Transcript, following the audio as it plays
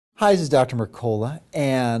Hi, this is Dr. Mercola,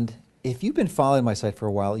 and if you've been following my site for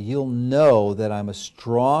a while, you'll know that I'm a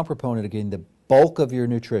strong proponent of getting the bulk of your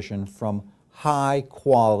nutrition from high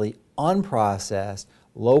quality, unprocessed,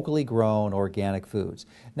 locally grown organic foods.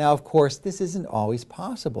 Now, of course, this isn't always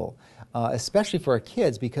possible, especially for our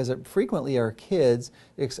kids, because frequently our kids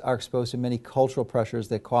are exposed to many cultural pressures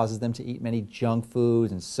that causes them to eat many junk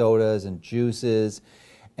foods and sodas and juices.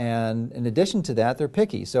 And in addition to that, they're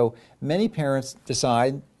picky. So many parents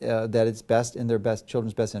decide that it's best in their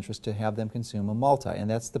children's best interest to have them consume a multi. And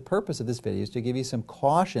that's the purpose of this video, is to give you some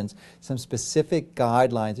cautions, some specific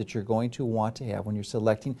guidelines that you're going to want to have when you're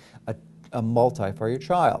selecting a multi for your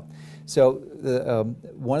child. So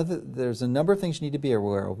there's a number of things you need to be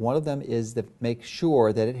aware of. One of them is to make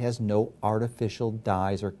sure that it has no artificial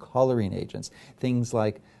dyes or coloring agents. Things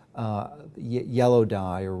like yellow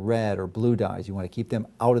dye or red or blue dyes. You want to keep them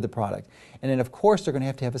out of the product. And then, of course, they're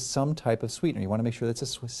going to have some type of sweetener. You want to make sure that's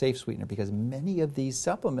a safe sweetener, because many of these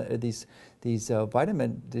children's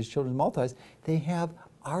multis, they have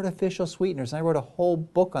artificial sweeteners. And I wrote a whole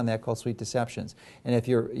book on that called Sweet Deceptions. And if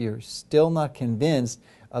you're still not convinced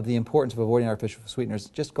of the importance of avoiding artificial sweeteners,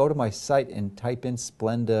 just go to my site and type in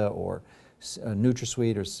Splenda or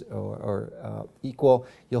NutraSweet or Equal.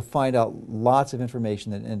 You'll find out lots of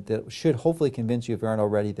information that should hopefully convince you, if you aren't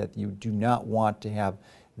already, that you do not want to have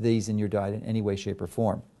these in your diet in any way, shape, or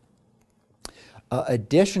form.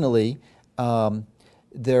 Additionally,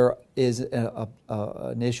 there is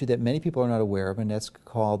an issue that many people are not aware of, and that's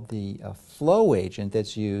called the flow agent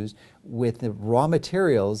that's used with the raw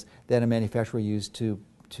materials that a manufacturer used to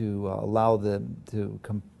allow them to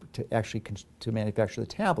manufacture the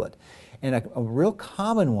tablet. And a real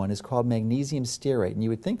common one is called magnesium stearate. And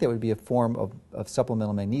you would think that would be a form of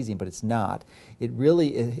supplemental magnesium, but it's not.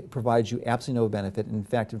 It provides you absolutely no benefit. In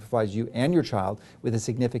fact, it provides you and your child with a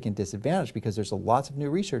significant disadvantage, because there's lots of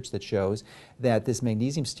new research that shows that this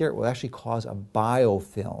magnesium stearate will actually cause a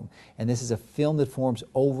biofilm. And this is a film that forms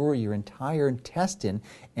over your entire intestine,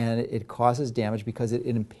 and it causes damage because it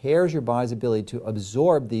impairs your body's ability to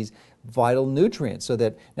absorb these vital nutrients, so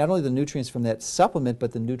that not only the nutrients from that supplement,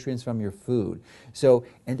 but the nutrients from your food. So,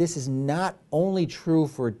 and this is not only true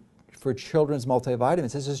for children's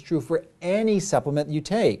multivitamins, this is true for any supplement you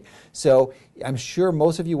take. So I'm sure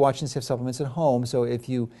most of you watching this have supplements at home, so if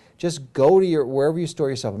you just go to wherever you store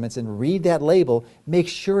your supplements and read that label, make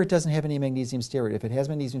sure it doesn't have any magnesium stearate. If it has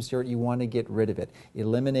magnesium stearate, you want to get rid of it.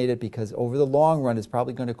 Eliminate it, because over the long run, it's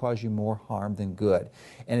probably going to cause you more harm than good.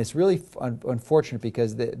 And it's really unfortunate,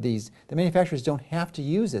 because the manufacturers don't have to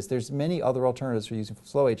use this. There's many other alternatives for using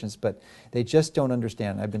flow agents, but they just don't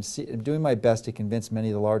understand. I've been doing my best to convince many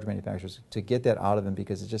of the large manufacturers to get that out of them,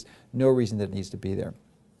 because there's just no reason that it needs to be there.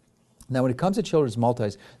 Now, when it comes to children's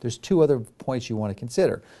multis, there's two other points you want to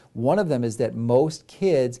consider. One of them is that most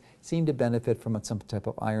kids seem to benefit from some type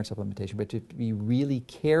of iron supplementation, but to be really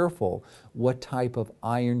careful what type of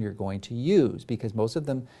iron you're going to use, because most of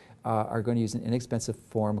them are going to use an inexpensive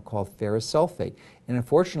form called ferrous sulfate. And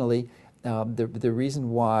unfortunately, the reason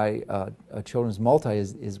why a children's multi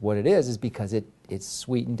is what it is because it's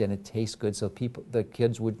sweetened and it tastes good, so the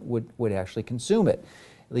kids would actually consume it,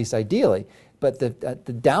 at least ideally. But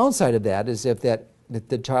the downside of that is if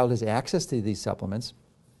the child has access to these supplements,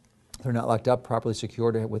 they're not locked up, properly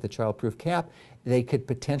secured with a child-proof cap, they could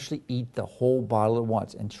potentially eat the whole bottle at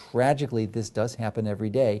once. And tragically, this does happen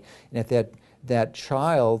every day. And if that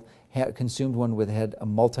child consumed one had a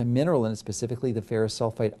multi-mineral in it, specifically the ferrous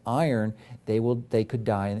sulfate iron, they could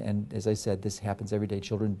die. And as I said, this happens every day.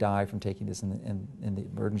 Children die from taking this in the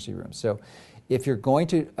emergency room. So if you're going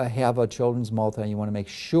to have a children's multi, you want to make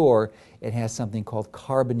sure it has something called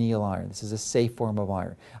carbonyl iron. This is a safe form of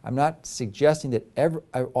iron. I'm not suggesting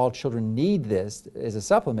that all children need this as a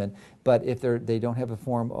supplement, but if they don't have a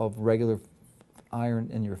form of regular iron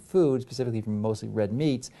in your food, specifically from mostly red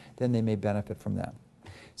meats, then they may benefit from that.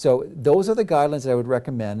 So those are the guidelines that I would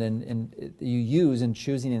recommend and you use in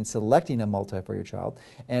choosing and selecting a multi for your child.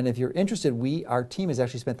 And if you're interested, our team has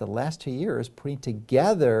actually spent the last 2 years putting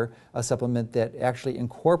together a supplement that actually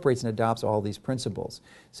incorporates and adopts all these principles.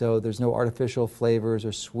 So there's no artificial flavors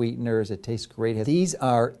or sweeteners. It tastes great. These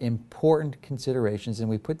are important considerations, and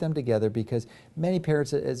we put them together because many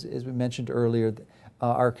parents, as we mentioned earlier,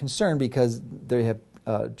 are concerned because they have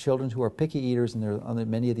children who are picky eaters, and they're under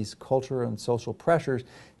many of these cultural and social pressures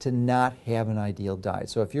to not have an ideal diet.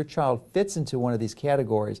 So if your child fits into one of these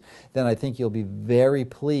categories, then I think you'll be very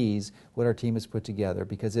pleased what our team has put together,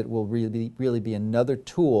 because it will really be another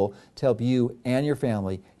tool to help you and your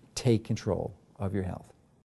family take control of your health.